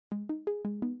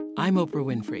I'm Oprah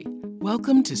Winfrey.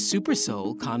 Welcome to Super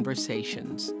Soul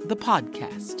Conversations, the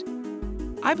podcast.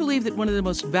 I believe that one of the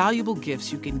most valuable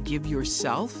gifts you can give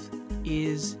yourself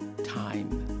is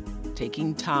time.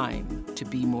 Taking time to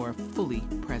be more fully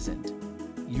present.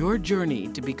 Your journey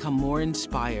to become more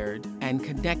inspired and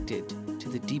connected to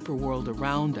the deeper world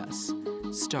around us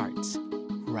starts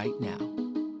right now.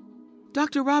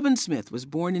 Dr. Robin Smith was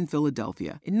born in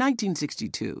Philadelphia in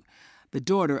 1962. The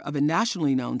daughter of a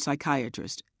nationally known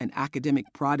psychiatrist, an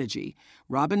academic prodigy,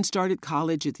 Robin started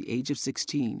college at the age of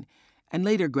 16 and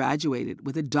later graduated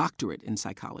with a doctorate in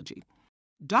psychology.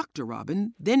 Dr.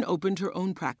 Robin then opened her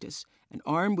own practice and,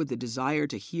 armed with the desire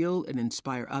to heal and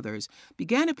inspire others,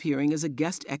 began appearing as a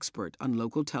guest expert on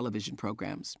local television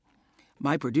programs.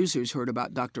 My producers heard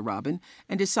about Dr. Robin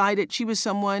and decided she was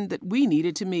someone that we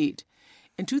needed to meet.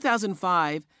 In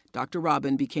 2005, Dr.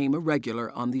 Robin became a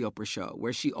regular on The Oprah Show,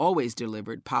 where she always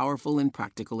delivered powerful and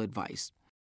practical advice.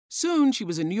 Soon, she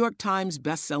was a New York Times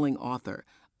best-selling author,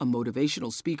 a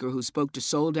motivational speaker who spoke to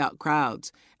sold-out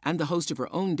crowds, and the host of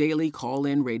her own daily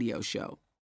call-in radio show.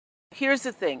 Here's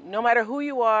the thing. No matter who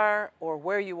you are or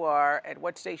where you are, at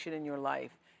what station in your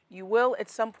life, you will at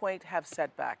some point have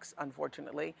setbacks,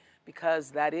 unfortunately,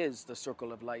 because that is the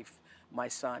circle of life, my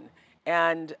son.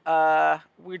 And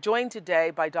we're joined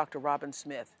today by Dr. Robin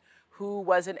Smith, who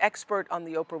was an expert on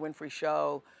The Oprah Winfrey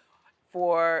Show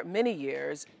for many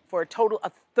years, for a total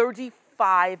of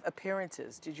 35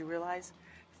 appearances. Did you realize?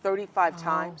 35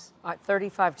 times?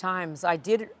 35 times. I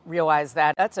did realize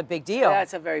that. That's a big deal.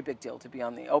 That's a very big deal to be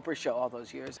on The Oprah Show all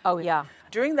those years. Oh, yeah.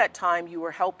 During that time, you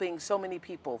were helping so many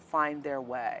people find their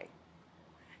way.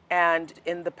 And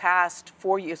in the past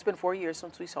 4 years, it's been 4 years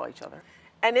since we saw each other.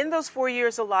 And in those 4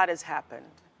 years, a lot has happened.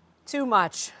 Too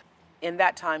much. In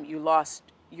that time, you lost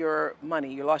your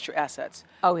money, you lost your assets.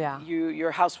 Oh, yeah.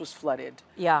 Your house was flooded.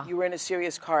 Yeah. You were in a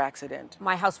serious car accident.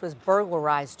 My house was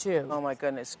burglarized, too. Oh, my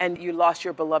goodness. And you lost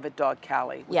your beloved dog,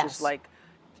 Callie, which Yes. is like,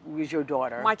 was your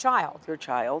daughter. My child. Your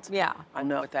child. Yeah. I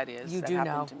know what that is. You that do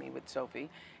happened know. to me with Sophie.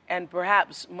 And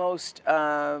perhaps most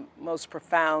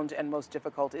profound and most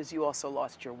difficult is you also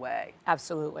lost your way.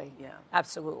 Absolutely. Yeah.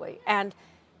 Absolutely. And,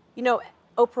 you know,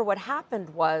 Oprah, what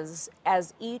happened was,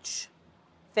 as each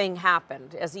thing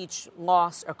happened, as each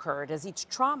loss occurred, as each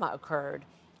trauma occurred,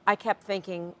 I kept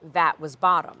thinking that was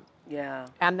bottom. Yeah.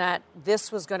 And that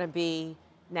this was going to be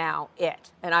now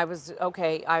it. And I was,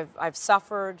 okay, I've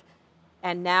suffered,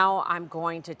 and now I'm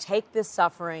going to take this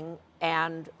suffering,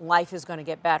 and life is going to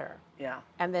get better. Yeah.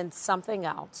 And then something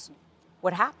else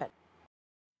would happen.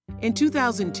 In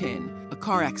 2010, a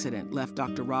car accident left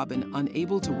Dr. Robin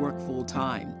unable to work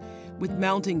full-time. With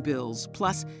mounting bills,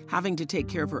 plus having to take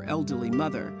care of her elderly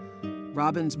mother,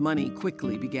 Robin's money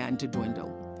quickly began to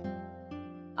dwindle.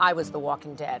 I was the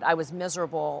walking dead. I was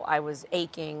miserable. I was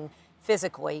aching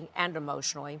physically and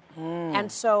emotionally.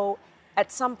 And so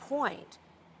at some point,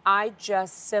 I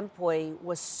just simply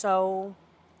was so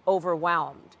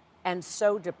overwhelmed and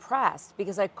so depressed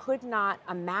because I could not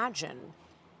imagine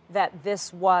that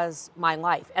this was my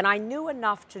life. And I knew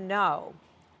enough to know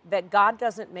that God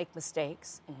doesn't make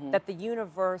mistakes, that the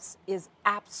universe is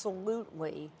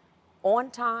absolutely on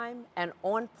time and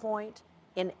on point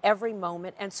in every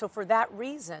moment. And so for that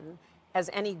reason,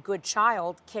 as any good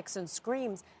child kicks and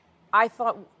screams, I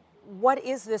thought, what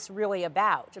is this really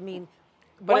about? I mean,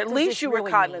 but what at does least this you were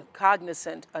really mean?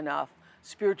 cognizant enough,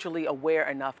 spiritually aware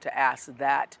enough to ask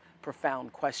that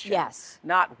profound question. Yes.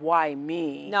 Not why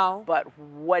me, No. but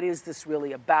what is this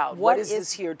really about? What is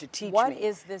this here to teach me? What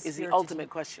is this is here the to ultimate teach?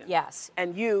 question. Yes.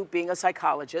 And you, being a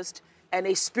psychologist and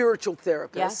a spiritual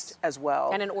therapist Yes. as well.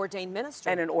 And an ordained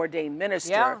minister.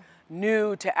 Yeah.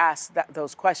 Knew to ask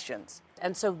those questions.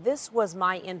 And so this was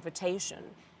my invitation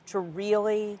to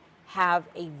really have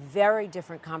a very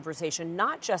different conversation,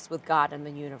 not just with God and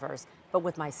the universe, but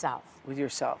with myself. With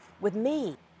yourself. With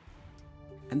me.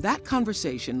 And that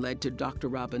conversation led to Dr.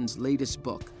 Robin's latest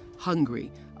book, Hungry,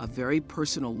 a very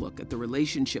personal look at the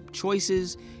relationship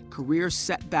choices, career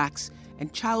setbacks,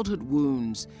 and childhood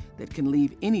wounds that can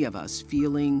leave any of us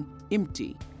feeling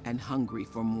empty and hungry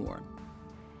for more.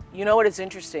 You know what is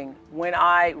interesting? When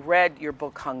I read your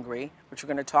book, Hungry, which we're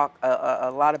going to talk a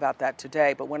lot about that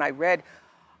today, but when I read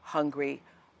Hungry,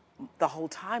 the whole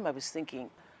time I was thinking,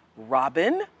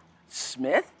 Robin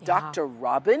Smith, Yeah. Dr.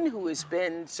 Robin, who has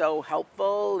been so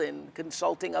helpful in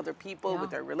consulting other people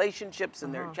with their relationships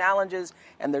and their challenges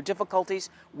and their difficulties,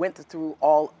 went through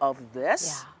all of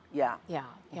this. Yeah.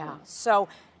 Yeah. So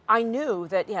I knew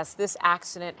that, yes, this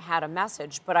accident had a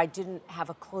message, but I didn't have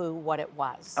a clue what it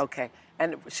was. Okay.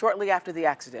 And shortly after the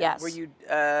accident, Yes. were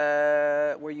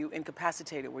you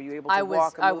incapacitated? Were you able to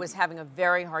walk and I move? was having a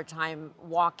very hard time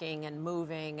walking and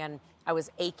moving, and I was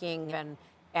aching,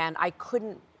 and I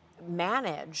couldn't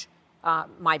manage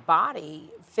my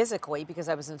body physically because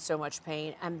I was in so much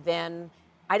pain. And then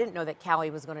I didn't know that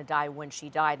Callie was going to die when she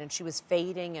died, and she was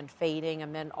fading,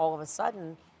 and then all of a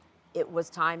sudden, it was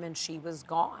time, and she was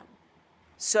gone.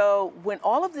 So when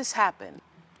all of this happened,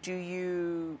 do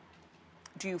you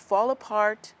fall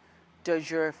apart?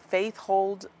 Does your faith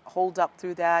hold up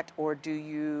through that, or do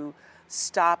you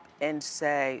stop and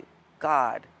say,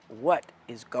 God, what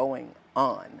is going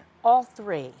on? All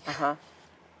three. Uh-huh.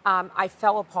 I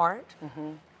fell apart.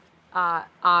 Mm-hmm.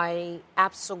 I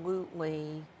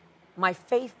absolutely, my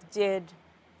faith did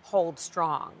hold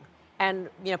strong. And,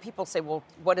 people say, well,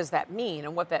 what does that mean?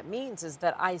 And what that means is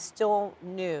that I still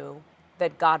knew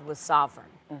that God was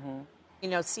sovereign.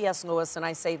 Mm-hmm. C.S. Lewis, and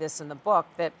I say this in the book,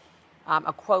 that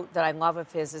a quote that I love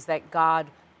of his is that God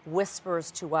whispers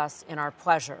to us in our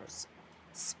pleasures,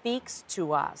 speaks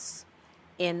to us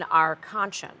in our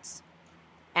conscience,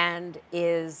 and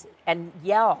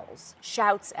yells,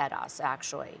 shouts at us,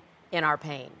 actually, in our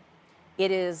pain. It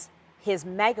is his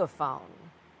megaphone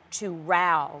to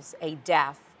rouse a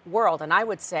deaf world. And I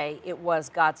would say it was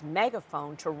God's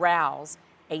megaphone to rouse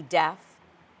a deaf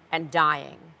and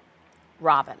dying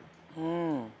Robin.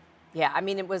 Yeah,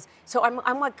 it was, so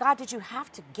I'm like, God, did you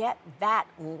have to get that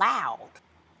loud?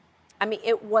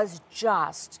 It was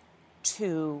just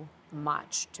too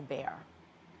much to bear.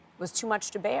 It was too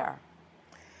much to bear.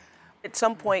 At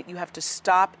some point, you have to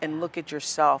stop and look at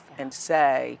yourself and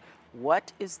say,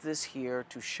 what is this here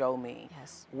to show me?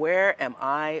 Yes. Where am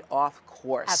I off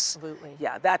course? Absolutely.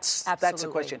 Yeah, that's the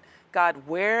question. God,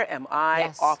 where am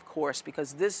I off course?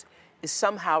 Because this is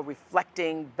somehow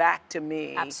reflecting back to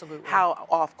me how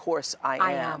off course I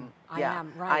am. I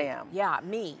am, right. I am. Yeah,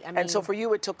 me. And so for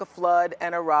you, it took a flood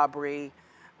and a robbery.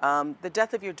 The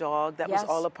death of your dog, that was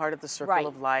all a part of the circle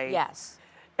of life. Yes.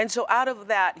 And so out of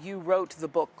that, you wrote the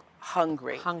book,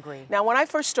 Hungry. Now, when I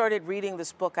first started reading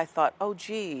this book, I thought, oh,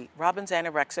 gee, Robin's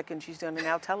anorexic, and she's going to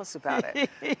now tell us about it.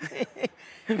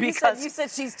 Because you said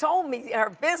she's told me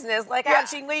her business. Like, how'd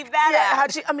she leave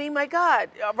that out? My God,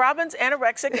 Robin's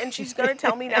anorexic, and she's going to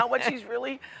tell me now what she's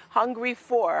really hungry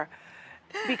for.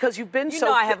 Because you've been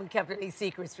so... I haven't kept any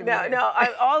secrets from you. No,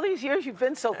 all these years you've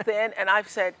been so thin, and I've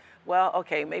said, well,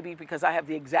 okay, maybe because I have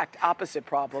the exact opposite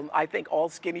problem. I think all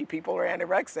skinny people are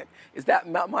anorexic. Is that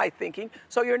my thinking?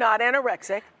 So you're not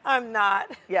anorexic? I'm not.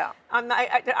 Yeah. I'm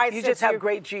not. You just have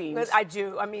great genes. I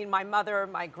do. My mother,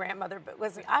 my grandmother, but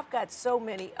listen, I've got so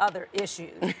many other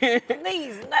issues.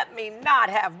 Please let me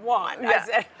not have one. Yeah. I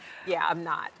said, yeah, I'm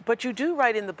not. But you do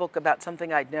write in the book about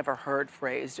something I'd never heard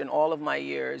phrased in all of my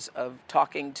years of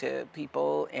talking to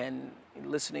people and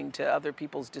listening to other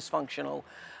people's dysfunctional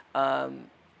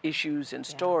issues and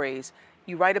stories.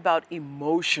 You write about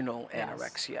emotional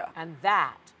anorexia. And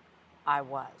that I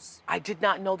was. I did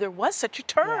not know there was such a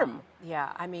term.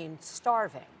 Yeah.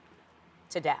 Starving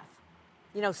to death.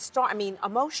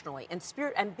 Emotionally and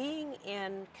spirit, and being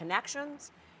in connections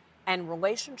and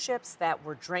relationships that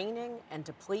were draining and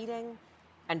depleting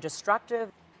and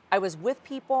destructive. I was with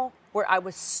people where I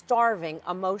was starving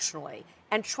emotionally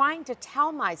and trying to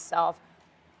tell myself,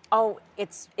 oh,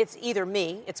 it's either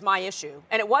me, it's my issue,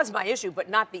 and it was my issue, but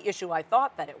not the issue I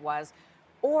thought that it was,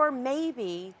 or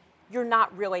maybe you're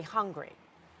not really hungry.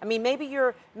 Maybe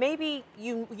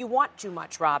you want too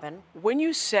much, Robin. When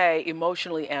you say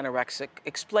emotionally anorexic,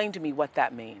 explain to me what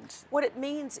that means. What it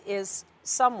means is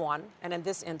someone, and in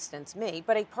this instance me,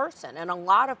 but a person, and a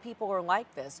lot of people are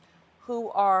like this, who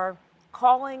are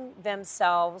calling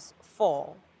themselves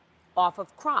full off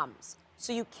of crumbs.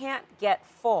 So you can't get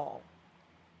full.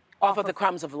 Off of the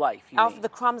crumbs of life, you Off mean. of the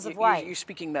crumbs of life. You're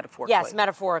speaking metaphorically. Yes,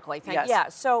 metaphorically. Thank you. Yes. Yeah,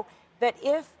 so that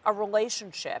if a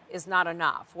relationship is not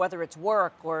enough, whether it's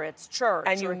work or it's church.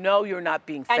 And you know you're not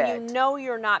being fed. And you know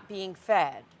you're not being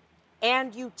fed.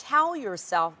 And you tell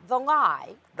yourself the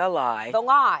lie,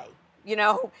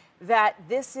 that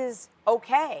this is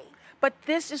okay. But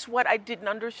this is what I didn't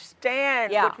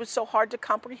understand, Yeah. which was so hard to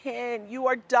comprehend. You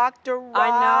are Dr.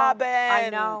 Robin. I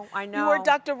know. You are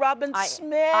Dr. Robin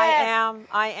Smith.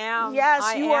 I am.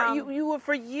 Yes, you are. You were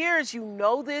for years. You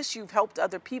know this. You've helped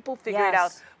other people figure it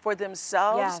out for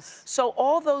themselves. Yes. So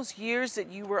all those years that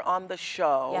you were on the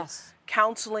show, Yes.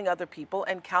 counseling other people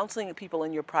and counseling people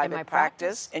in your private my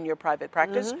practice,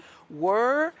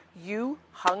 were you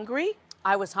hungry?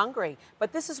 I was hungry.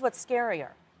 But this is what's scarier.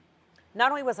 Not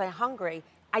only was I hungry,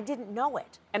 I didn't know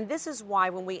it. And this is why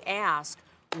when we ask,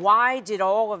 Why did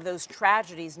all of those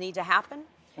tragedies need to happen?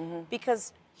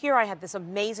 Because here I had this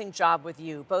amazing job with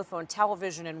you, both on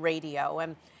television and radio.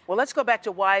 And Well, let's go back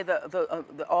to why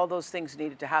all those things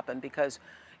needed to happen, because,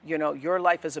 you know, your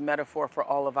life is a metaphor for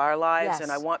all of our lives, Yes.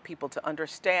 and I want people to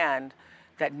understand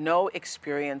that no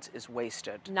experience is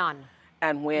wasted. none.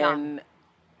 And when None.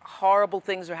 horrible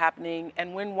things are happening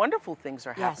and when wonderful things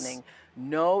are Yes. happening,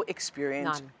 no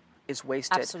experience None. is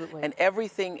wasted. Absolutely. And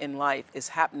everything in life is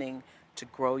happening to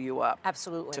grow you up.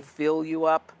 Absolutely. To fill you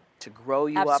up, to grow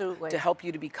you Absolutely. up, to help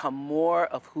you to become more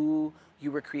of who you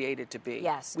were created to be.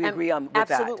 Yes. We And agree on with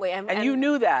absolutely. that. And you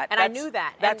knew that. and I knew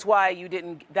that. That's And- why you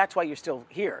didn't. That's why you're still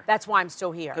here. That's why I'm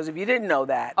still here. Because if you didn't know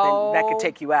that, then that could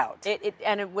take you out.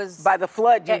 It was. By the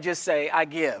flood, you it- just say, "I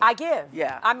give." I give.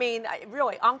 Yeah. I mean,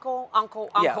 really, uncle.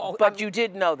 Yeah, but you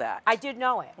did know that. I did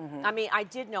know it. I mean, I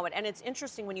did know it. And it's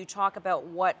interesting when you talk about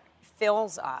what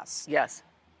fills us. Yes.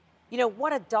 You know,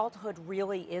 what adulthood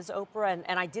really is, Oprah,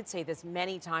 and I did say this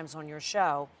many times on your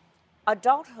show,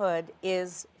 adulthood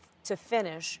is to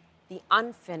finish the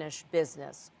unfinished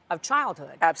business of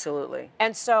childhood. Absolutely.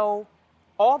 And so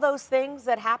all those things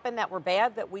that happened that were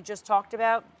bad that we just talked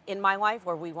about in my life,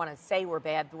 where we want to say were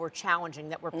bad, that were challenging,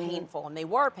 that were painful, and they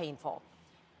were painful.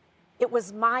 It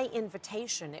was my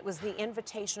invitation. It was the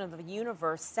invitation of the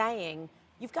universe saying,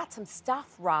 you've got some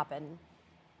stuff, Robin,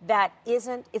 that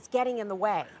it's getting in the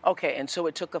way. Okay, and so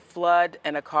it took a flood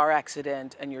and a car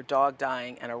accident and your dog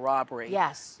dying and a robbery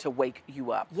Yes. to wake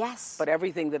you up. Yes. But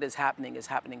everything that is happening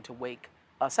to wake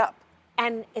us up.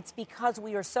 And it's because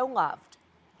we are so loved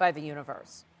by the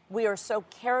universe. We are so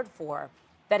cared for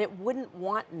that it wouldn't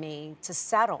want me to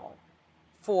settle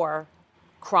for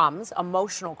crumbs,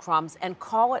 emotional crumbs, and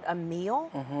call it a meal.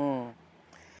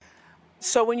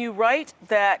 So when you write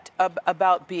that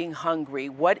about being hungry,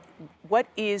 what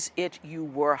is it you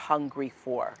were hungry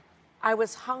for? I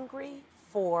was hungry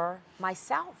for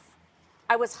myself.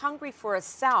 I was hungry for a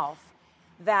self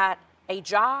that a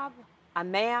job, a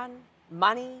man,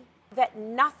 money, that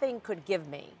nothing could give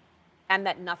me and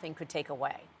that nothing could take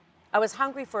away. I was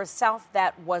hungry for a self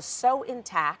that was so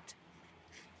intact,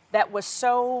 that was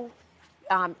so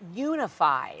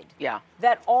unified, Yeah.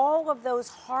 that all of those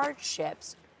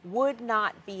hardships would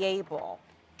not be able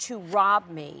to rob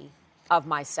me of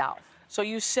myself. So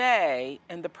you say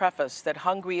in the preface that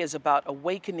hungry is about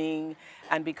awakening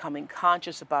and becoming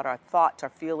conscious about our thoughts, our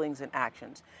feelings, and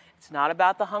actions. It's not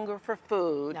about the hunger for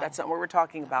food, No. that's not what we're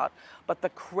talking about, but the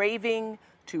craving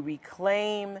to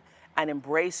reclaim and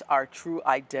embrace our true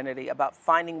identity, about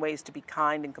finding ways to be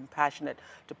kind and compassionate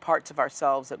to parts of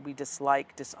ourselves that we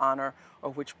dislike, dishonor, or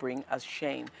which bring us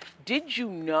shame. Did you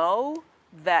know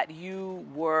that you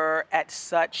were at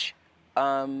such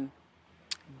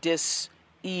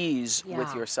dis-ease with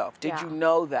Yeah, yourself? Did yeah. you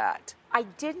know that? I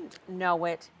didn't know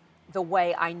it the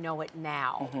way I know it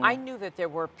now. I knew that there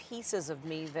were pieces of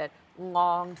me that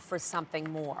longed for something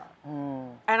more.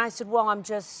 And I said, well, I'm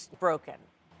just broken.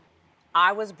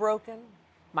 I was broken.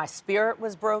 My spirit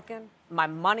was broken. My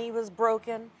money was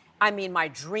broken. I mean, my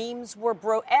dreams were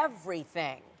broken.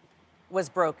 Everything was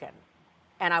broken.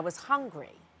 And I was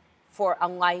hungry for a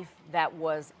life that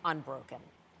was unbroken.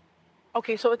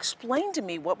 Okay, so explain to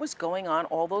me what was going on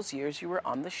all those years you were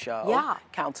on the show, Yeah.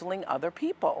 counseling other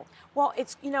people. Well,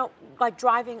 it's, like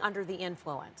driving under the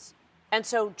influence. And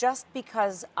so just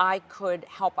because I could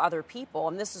help other people,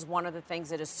 and this is one of the things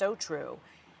that is so true,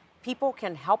 people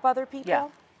can help other people. Yeah.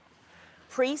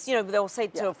 Priests, they'll say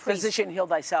to a priest, Physician, heal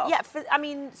thyself. yeah, I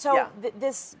mean, so Yeah.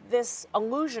 this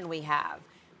illusion we have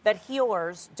that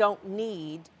healers don't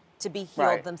need to be healed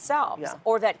Right. themselves, Yeah.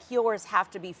 or that healers have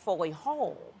to be fully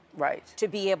whole Right. to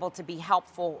be able to be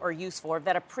helpful or useful, or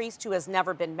that a priest who has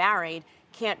never been married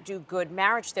can't do good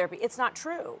marriage therapy. It's not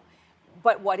true.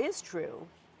 But what is true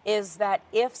is that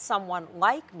if someone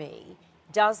like me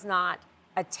does not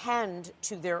attend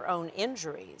to their own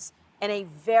injuries in a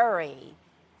very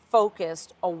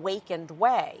focused, awakened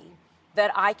way, that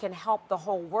I can help the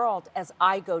whole world as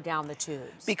I go down the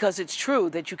tubes. Because it's true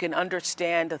that you can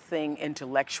understand a thing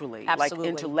intellectually. Absolutely. Like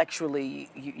intellectually,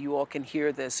 you all can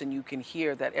hear this and you can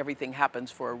hear that everything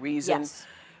happens for a reason. Yes.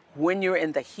 When you're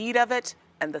in the heat of it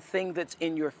and the thing that's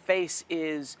in your face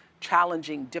is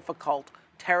challenging, difficult,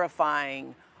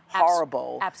 terrifying,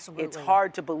 horrible, absolutely. it's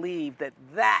hard to believe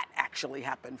that actually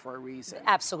happened for a reason.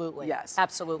 Absolutely. Yes.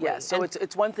 Absolutely. Yes. So And-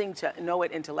 it's one thing to know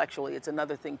it intellectually, it's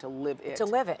another thing to live it. to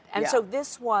live it. And Yeah. so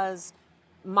this was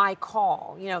my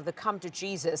call, the come to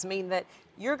Jesus. I mean, that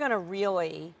you're going to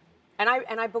really, and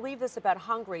I believe this about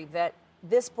Hungry, that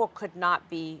this book not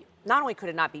only could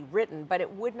it not be written, but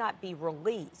it would not be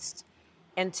released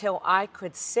until I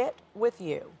could sit with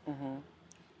you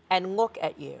and look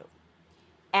at you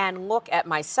and look at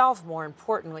myself more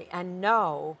importantly and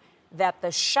know that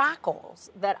the shackles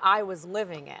that I was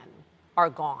living in are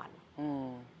gone.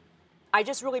 I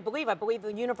just really believe, I believe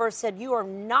the universe said, you are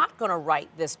not going to write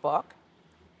this book,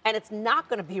 and it's not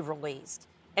going to be released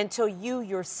until you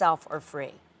yourself are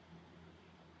free.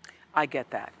 I get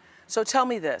that. So tell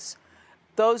me this.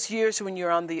 Those years when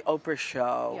you're on the Oprah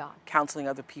show, counseling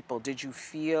other people, did you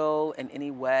feel in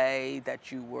any way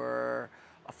that you were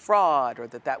a fraud, or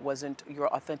that wasn't your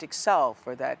authentic self,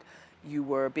 or that you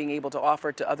were being able to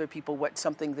offer to other people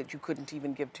something that you couldn't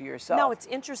even give to yourself? No, it's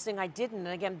interesting. I didn't. And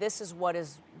again, this is what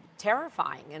is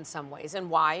terrifying in some ways, and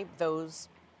why those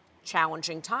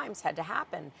challenging times had to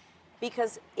happen.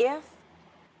 Because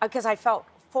I felt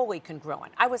fully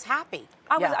congruent. I was happy.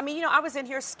 I was in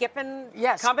here skipping,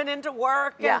 coming into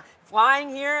work, and flying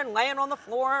here and laying on the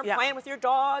floor and playing with your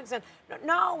dogs, and then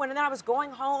I was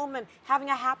going home and having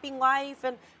a happy life,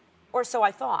 or so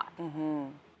I thought.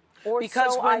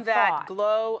 Because when that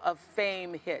glow of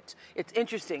fame hit, it's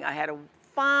interesting. I had a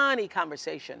funny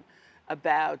conversation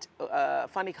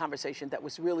that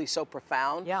was really so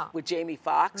profound with Jamie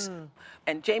Foxx.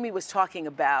 And Jamie was talking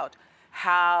about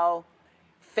how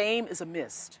fame is a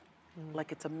mist,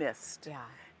 like it's a mist.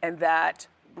 And that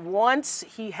once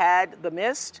he had the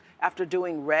mist, after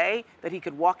doing Ray, that he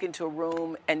could walk into a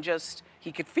room and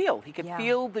he could feel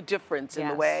the difference in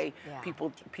the way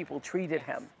people treated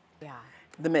him.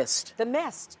 The mist. The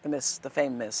mist. The mist, the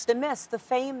fame mist. The mist, the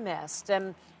fame mist,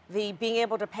 and the being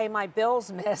able to pay my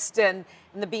bills mist, and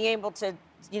the being able to,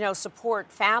 support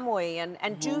family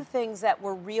and do things that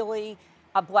were really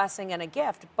a blessing and a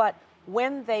gift. But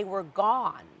when they were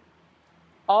gone,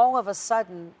 all of a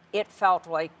sudden it felt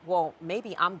like, well,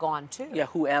 maybe I'm gone too. Yeah,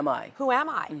 who am I? Who am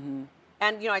I?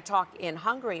 And, I talk in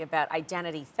Hungry about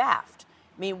identity theft.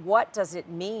 I mean, what does it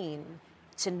mean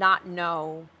to not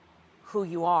know who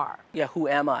you are? Yeah, who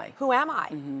am I? Who am I?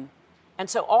 And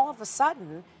so all of a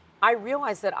sudden, I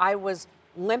realized that I was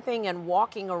limping and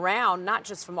walking around, not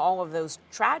just from all of those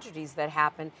tragedies that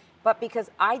happened, but because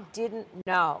I didn't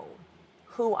know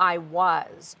who I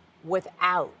was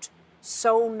without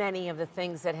so many of the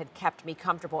things that had kept me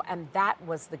comfortable. And that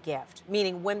was the gift,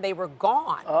 meaning when they were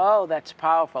gone. Oh, that's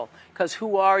powerful. Because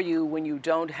who are you when you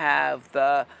don't have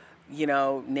the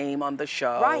name on the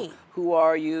show? Right. Who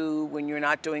are you when you're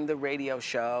not doing the radio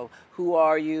show? Who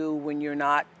are you when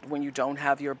you don't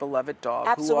have your beloved dog?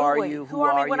 Absolutely. Who are you? Who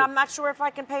are me when I'm not sure if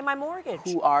I can pay my mortgage?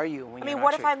 Who are you when you're not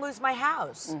what sure? if I lose my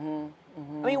house?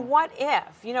 I mean, what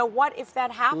if? What if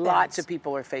that happens? Lots of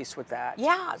people are faced with that.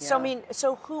 Yeah.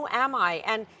 So who am I?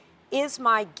 And is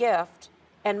my gift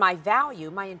and my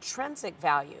value, my intrinsic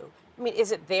value,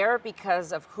 is it there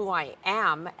because of who I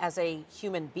am as a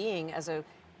human being, as a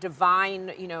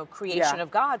divine, creation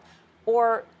of God,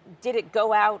 or did it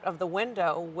go out of the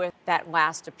window with that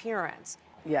last appearance?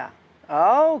 Yeah.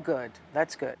 Oh, good.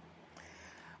 That's good.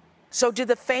 So did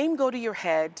the fame go to your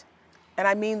head? And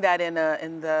I mean that in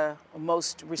the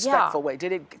most respectful way.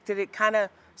 Did it kind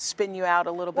of spin you out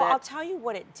a little bit? Well, I'll tell you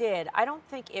what it did. I don't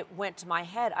think it went to my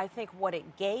head. I think what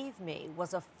it gave me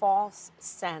was a false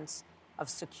sense of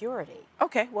security.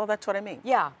 Okay, well, that's what I mean.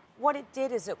 Yeah. What it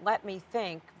did is it let me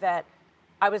think that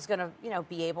I was going to,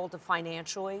 be able to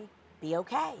financially be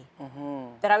okay.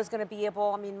 That I was going to be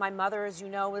able, my mother, as you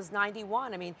know, is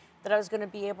 91. That I was going to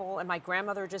be able, and my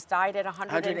grandmother just died at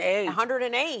 108.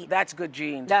 108. That's good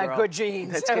genes, girl. Good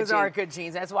genes. Those are good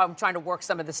genes. That's why I'm trying to work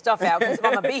some of this stuff out, because if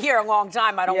I'm going to be here a long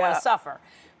time, I don't want to suffer.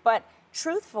 But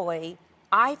truthfully,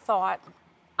 I thought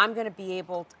I'm going to be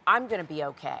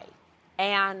okay.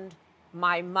 And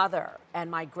my mother and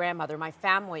my grandmother, my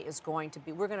family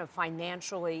we're going to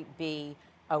financially be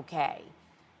okay.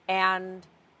 And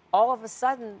all of a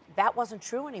sudden, that wasn't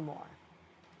true anymore.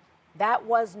 That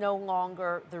was no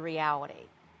longer the reality.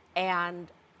 And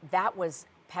that was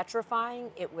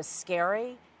petrifying, it was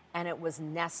scary, and it was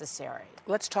necessary.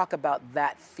 Let's talk about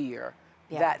that fear.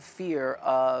 That fear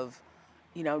of,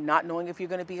 not knowing if you're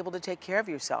going to be able to take care of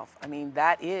yourself.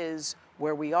 That is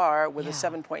where we are with a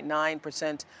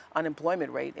 7.9%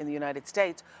 unemployment rate in the United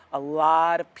States. A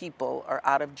lot of people are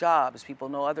out of jobs. People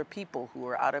know other people who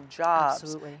are out of jobs.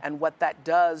 Absolutely. And what that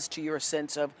does to your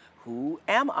sense of who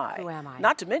am I? Who am I?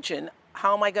 Not to mention,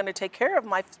 how am I going to take care of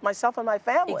myself and my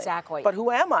family? Exactly. But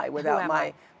who am I without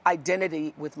my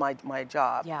identity with my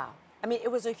job? Yeah.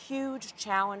 It was a huge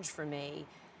challenge for me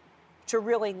to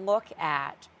really look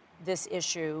at this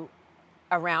issue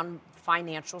around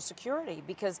financial security,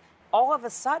 because all of a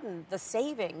sudden, the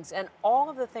savings and all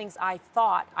of the things I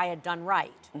thought I had done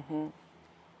right,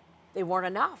 they weren't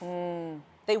enough.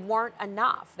 They weren't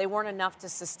enough. They weren't enough to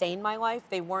sustain my life.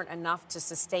 They weren't enough to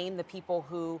sustain the people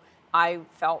who I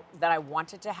felt that I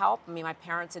wanted to help. I mean, my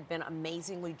parents had been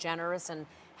amazingly generous and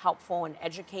helpful in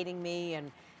educating me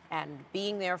and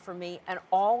being there for me, and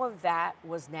all of that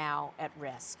was now at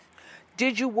risk.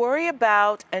 Did you worry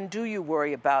about, and do you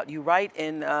worry about, you write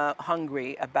in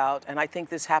Hungry about, and I think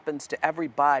this happens to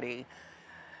everybody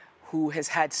who has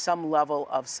had some level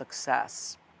of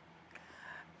success,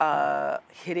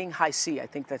 hitting high C, I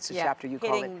think that's the chapter you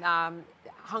call it.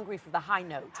 Hungry for the high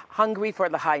note. Hungry for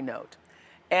the high note.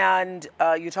 And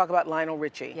you talk about Lionel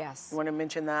Richie. Yes. You want to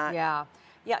mention that? Yeah.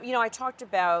 Yeah, you know, I talked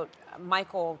about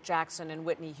Michael Jackson and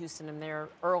Whitney Houston and their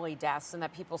early deaths, and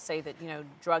that people say that, you know,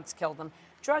 drugs killed them.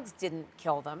 Drugs didn't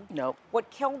kill them. No. What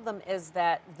killed them is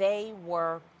that they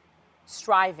were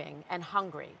striving and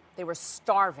hungry. They were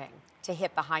starving to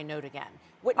hit the high note again.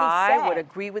 Whitney I would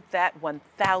agree with that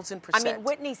 1,000%. I mean,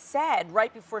 Whitney said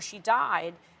right before she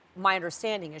died, my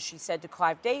understanding is she said to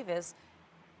Clive Davis,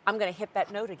 I'm going to hit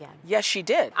that note again. Yes, she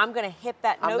did. I'm going to hit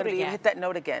that note again. I'm going to hit that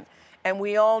note again. And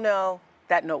we all know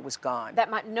that note was gone. That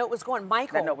note was gone.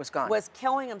 Michael was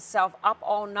killing himself up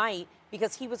all night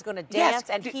because he was going to dance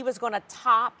and he was going to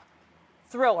top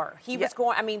Thriller. He was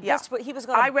going, I mean, he was going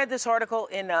to... I read this article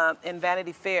in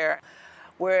Vanity Fair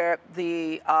where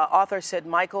the author said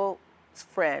Michael's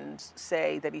friends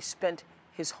say that he spent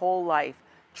his whole life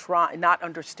not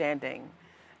understanding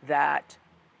that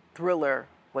Thriller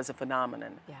was a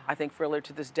phenomenon. Yeah. I think Thriller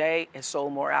to this day has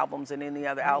sold more albums than any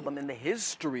other album in the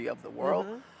history of the world.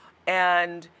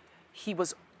 And he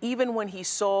was, even when he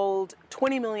sold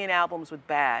 20 million albums with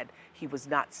Bad, he was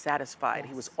not satisfied.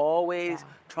 He was always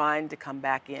trying to come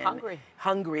back in. Hungry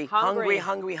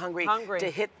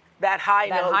to hit that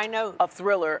high note of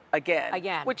Thriller again.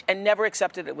 And never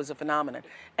accepted it was a phenomenon.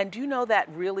 And do you know that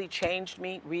really changed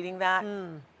me reading that?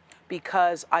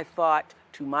 Because I thought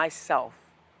to myself,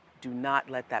 do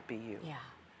not let that be you. Yeah.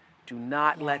 Do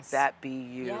not let that be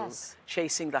you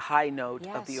chasing the high note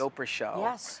of the Oprah show.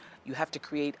 Yes. You have to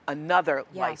create another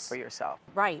life for yourself.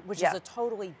 Right, which is a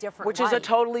totally different life. Which is a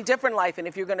totally different life. And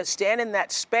if you're going to stand in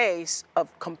that space of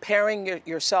comparing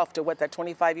yourself to what that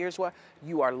 25 years were,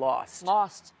 you are lost.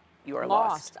 Lost. You are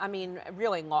lost. I mean,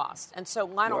 really lost. And so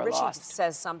Lionel Richie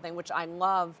says something which I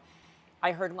love.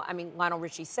 I heard, Lionel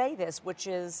Richie say this, which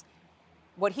is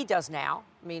what he does now,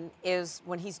 is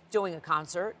when he's doing a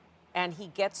concert and he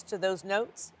gets to those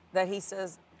notes that he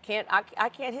says, I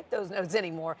can't hit those notes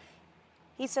anymore.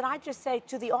 He said, I just say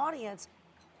to the audience,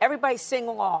 everybody sing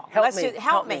along.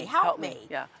 Help me.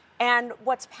 Yeah. And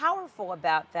what's powerful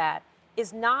about that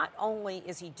is not only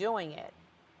is he doing it,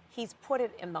 he's put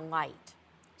it in the light.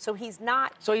 So he's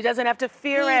not. So he doesn't have to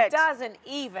fear it. He doesn't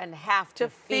even have to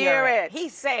fear it.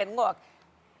 He's saying, look,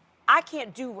 I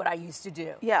can't do what I used to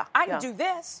do. Yeah. I can do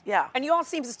this. Yeah. And you all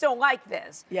seem to still like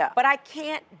this. Yeah. But I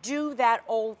can't do that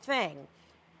old thing.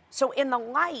 So in the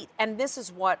light, and this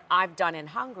is what I've done in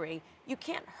Hungry, you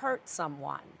can't hurt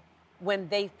someone when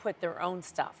they've put their own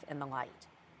stuff in the light.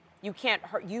 You can't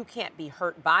be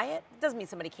hurt by it. It doesn't mean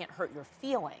somebody can't hurt your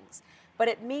feelings, but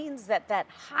it means that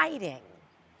hiding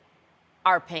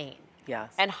our pain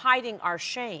and hiding our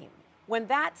shame, when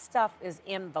that stuff is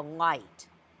in the light,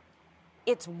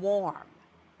 it's warm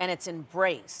and it's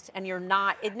embraced, and you're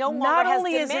not. It no longer has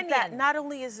dominion. Not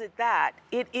only is it that,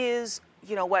 it is.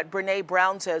 You know what Brené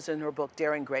Brown says in her book,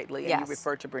 Daring Greatly, and you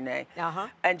refer to Brené.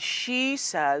 And she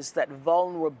says that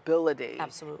vulnerability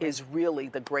is really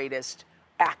the greatest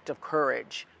act of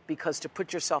courage, because to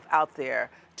put yourself out there,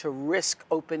 to risk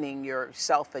opening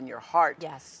yourself and your heart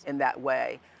in that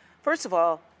way, first of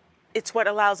all, it's what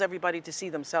allows everybody to see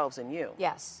themselves in you.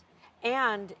 Yes.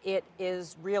 And it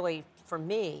is really, for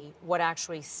me, what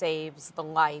actually saves the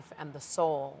life and the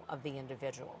soul of the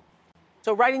individual.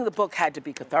 So writing the book had to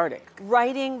be cathartic.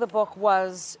 Writing the book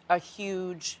was a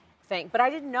huge thing, but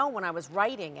I didn't know when I was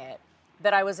writing it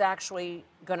that I was actually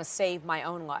going to save my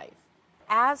own life.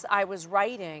 As I was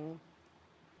writing,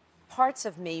 parts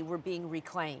of me were being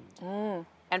reclaimed, and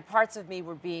parts of me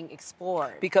were being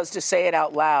explored. Because to say it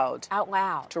out loud.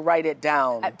 To write it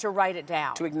down.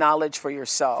 To acknowledge for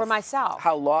yourself. For myself.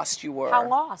 How lost you were. How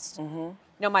lost. You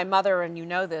know, my mother, and you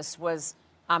know this, was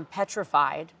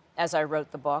petrified as I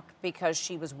wrote the book, because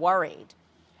she was worried.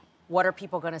 What are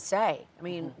people going to say? I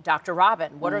mean, Dr.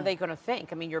 Robin, what are they going to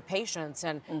think? I mean, your patients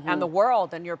and the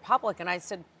world and your public. And I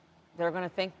said, they're going to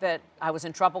think that I was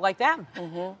in trouble like them.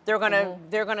 They're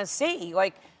going to see,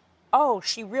 like, oh,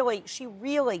 she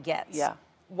really gets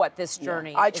what this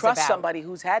journey is about. I trust somebody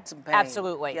who's had some pain.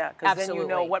 Absolutely. Yeah, because then you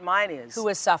know what mine is. Who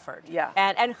has suffered. Yeah.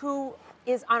 And who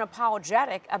is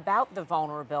unapologetic about the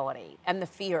vulnerability and the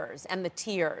fears and the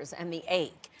tears and the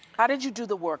ache. How did you do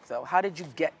the work, though? How did you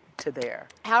get to there?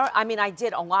 I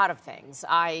did a lot of things.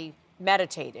 I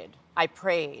meditated, I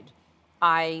prayed,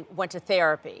 I went to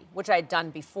therapy, which I had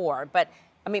done before, but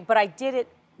I did it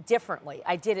differently.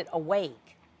 I did it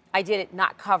awake. I did it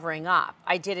not covering up.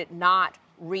 I did it not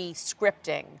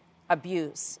re-scripting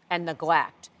abuse and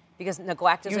neglect, because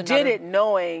neglect is another... You did it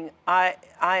knowing I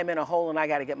am in a hole and I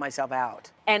got to get myself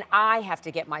out. And I have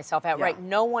to get myself out, Yeah. right?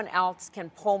 No one else can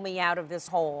pull me out of this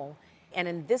hole. And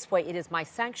in this way, it is my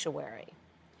sanctuary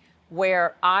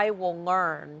where I will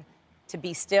learn to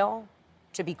be still,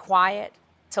 to be quiet,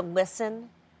 to listen,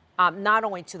 not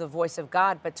only to the voice of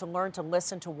God, but to learn to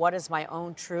listen to what is my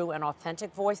own true and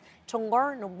authentic voice, to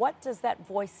learn what does that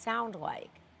voice sound like.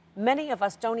 Many of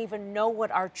us don't even know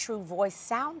what our true voice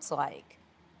sounds like.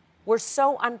 We're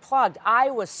so unplugged.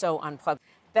 I was so unplugged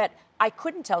that I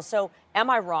couldn't tell. So am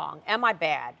I wrong? Am I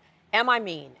bad? Am I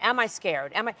mean? Am I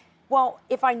scared? Well,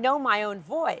 if I know my own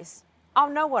voice, I'll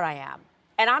know what I am.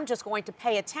 And I'm just going to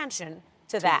pay attention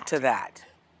to that. To that.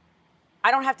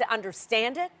 I don't have to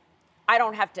understand it. I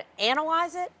don't have to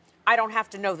analyze it. I don't have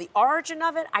to know the origin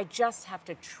of it. I just have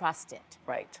to trust it.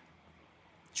 Right.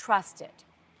 Trust it.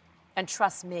 And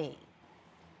trust me.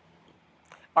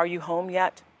 Are you home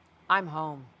yet? I'm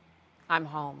home. I'm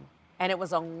home. And it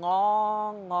was a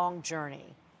long, long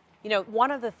journey. You know,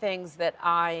 one of the things that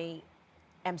I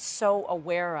am so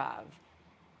aware of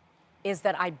is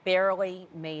that I barely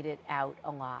made it out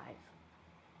alive.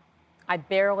 I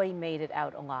barely made it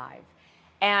out alive.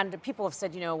 And people have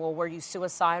said, well, were you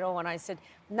suicidal? And I said,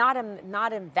 not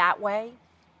in that way.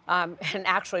 And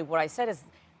actually what I said is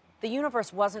the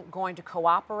universe wasn't going to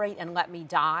cooperate and let me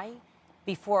die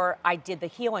before I did the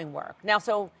healing work. Now,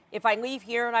 so if I leave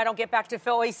here and I don't get back to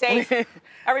Philly safe,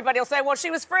 everybody will say, well, she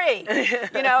was free.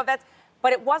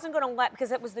 But it wasn't going to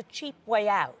because it was the cheap way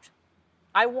out.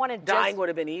 I wanted dying would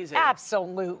have been easy.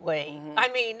 Absolutely. Mm-hmm. I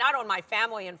mean, not on my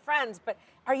family and friends, but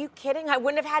are you kidding? I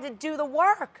wouldn't have had to do the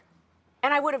work.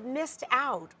 And I would have missed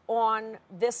out on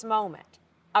this moment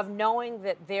of knowing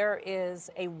that there is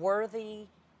a worthy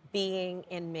being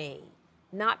in me,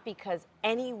 not because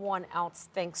anyone else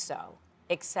thinks so,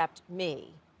 except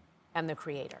me and the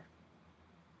Creator.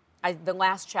 The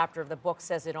last chapter of the book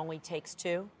says it only takes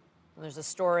two. And there's a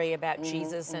story about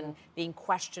Jesus and being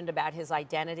questioned about his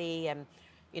identity and,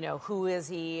 who is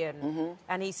he?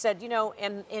 And he said,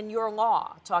 in your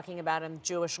law, talking about in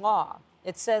Jewish law,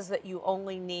 it says that you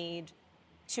only need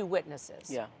two witnesses.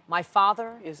 Yeah. My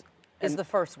Father is the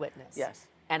first witness. Yes.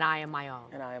 And I am my own.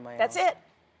 And I am my own. That's it.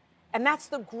 And that's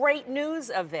the great news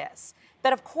of this.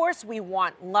 That, of course, we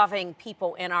want loving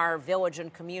people in our village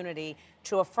and community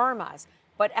to affirm us.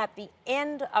 But at the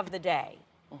end of the day,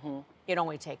 it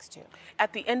only takes two.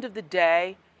 At the end of the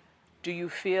day, do you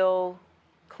feel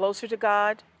closer to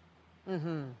God?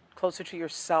 Closer to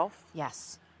yourself?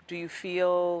 Yes. Do you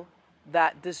feel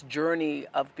that this journey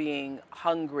of being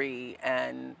hungry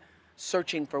and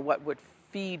searching for what would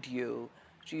feed you,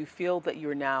 do you feel that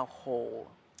you're now whole?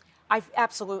 I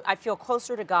feel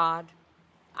closer to God.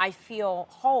 I feel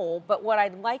whole. But what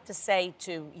I'd like to say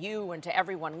to you and to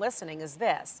everyone listening is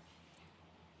this.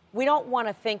 We don't want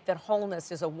to think that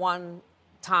wholeness is a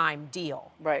one-time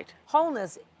deal. Right.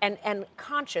 Wholeness and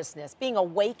consciousness, being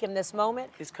awake in this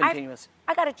moment, is continuous.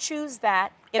 I got to choose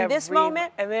that in this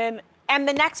moment and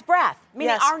the next breath,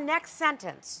 meaning yes. our next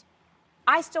sentence.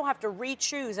 I still have to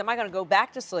re-choose, am I going to go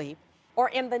back to sleep? Or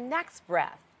in the next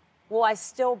breath, will I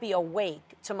still be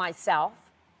awake to myself,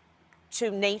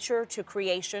 to nature, to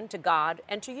creation, to God,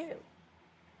 and to you?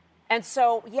 And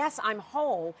so, yes, I'm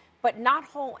whole, but not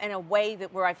whole in a way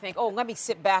where I think, oh, let me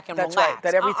sit back and relax. That's right,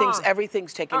 that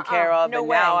everything's taken care of, no and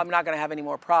way. now I'm not going to have any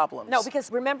more problems. No, because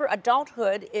remember,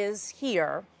 adulthood is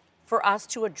here for us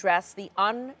to address the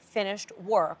unfinished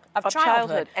work of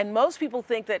childhood. And most people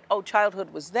think that,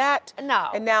 childhood was that, No.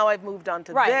 and now I've moved on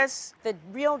to this. The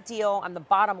real deal and the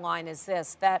bottom line is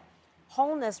this, that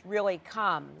wholeness really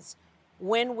comes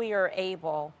when we are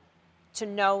able to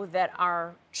know that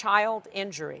our child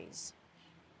injuries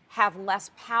have less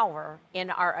power in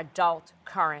our adult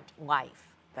current life.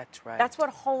 That's right. That's what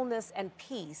wholeness and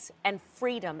peace and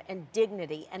freedom and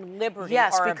dignity and liberty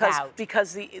are about.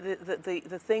 Because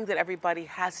the thing that everybody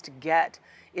has to get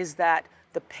is that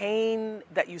the pain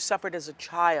that you suffered as a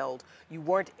child, you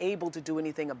weren't able to do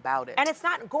anything about it. And it's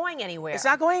not going anywhere. It's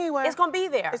not going anywhere. It's going to be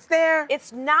there. It's there.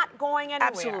 It's not going anywhere.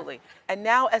 Absolutely. And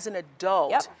now as an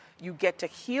adult, Yep. you get to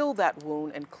heal that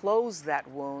wound and close that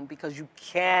wound because you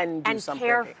can do something.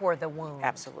 And care for the wound.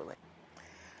 Absolutely.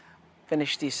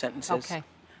 Finish these sentences. Okay.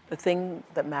 The thing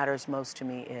that matters most to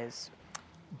me is?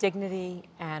 Dignity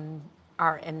and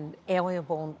our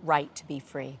inalienable right to be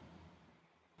free.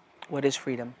 What is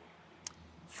freedom?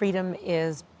 Freedom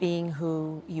is being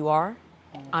who you are,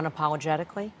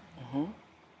 unapologetically,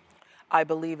 I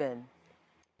believe in.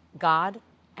 God,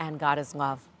 and God is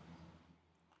love.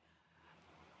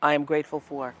 I am grateful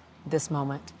for. This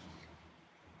moment.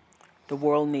 The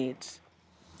world needs.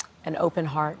 An open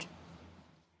heart.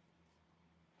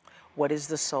 What is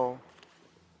the soul?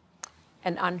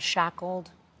 An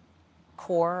unshackled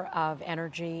core of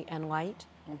energy and light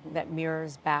that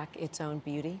mirrors back its own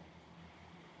beauty.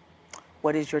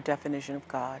 What is your definition of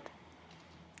God?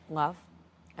 Love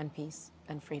and peace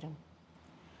and freedom.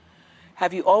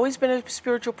 Have you always been a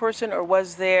spiritual person, or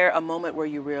was there a moment where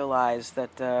you realized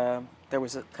that there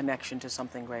was a connection to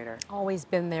something greater? Always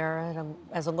been there.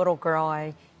 As a little girl,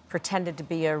 I pretended to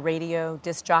be a radio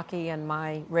disc jockey, and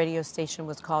my radio station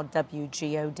was called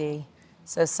WGOD.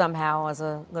 So somehow, as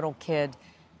a little kid,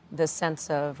 the sense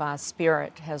of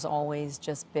spirit has always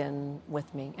just been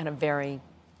with me in a very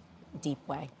deep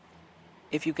way.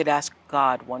 If you could ask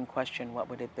God one question, what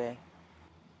would it be?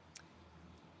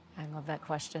 I love that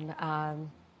question.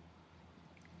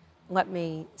 Let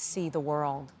me see the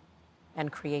world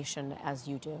and creation as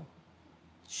you do.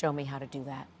 Show me how to do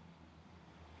that.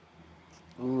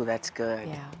 Ooh, that's good.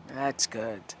 Yeah. That's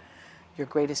good. Your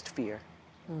greatest fear?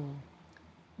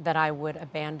 That I would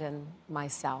abandon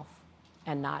myself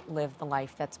and not live the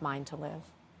life that's mine to live.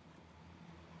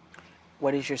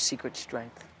 What is your secret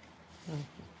strength?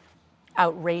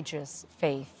 Outrageous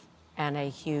faith and a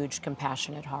huge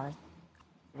compassionate heart.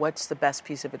 What's the best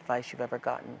piece of advice you've ever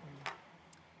gotten?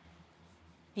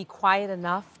 Be quiet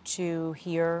enough to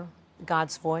hear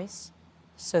God's voice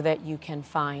so that you can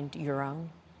find your own.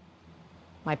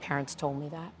 My parents told me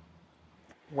that.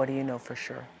 What do you know for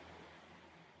sure?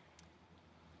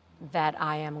 That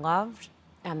I am loved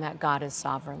and that God is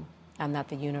sovereign and that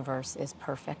the universe is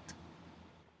perfect.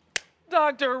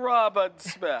 Dr. Robin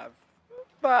Smith.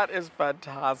 That is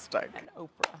fantastic. And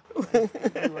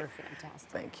Oprah, you were fantastic.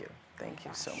 Thank you. Thank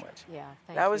you so much. Yeah, thank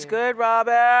you. That was good,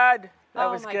 Robin. That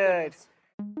was my good. goodness.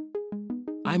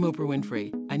 I'm Oprah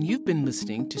Winfrey, and you've been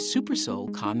listening to Super Soul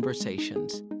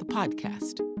Conversations, the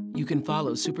podcast. You can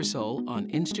follow Super Soul on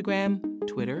Instagram,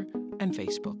 Twitter, and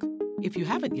Facebook. If you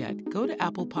haven't yet, go to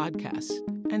Apple Podcasts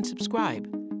and subscribe,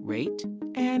 rate,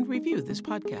 and review this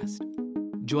podcast.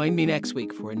 Join me next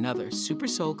week for another Super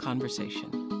Soul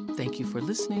Conversation. Thank you for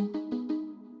listening.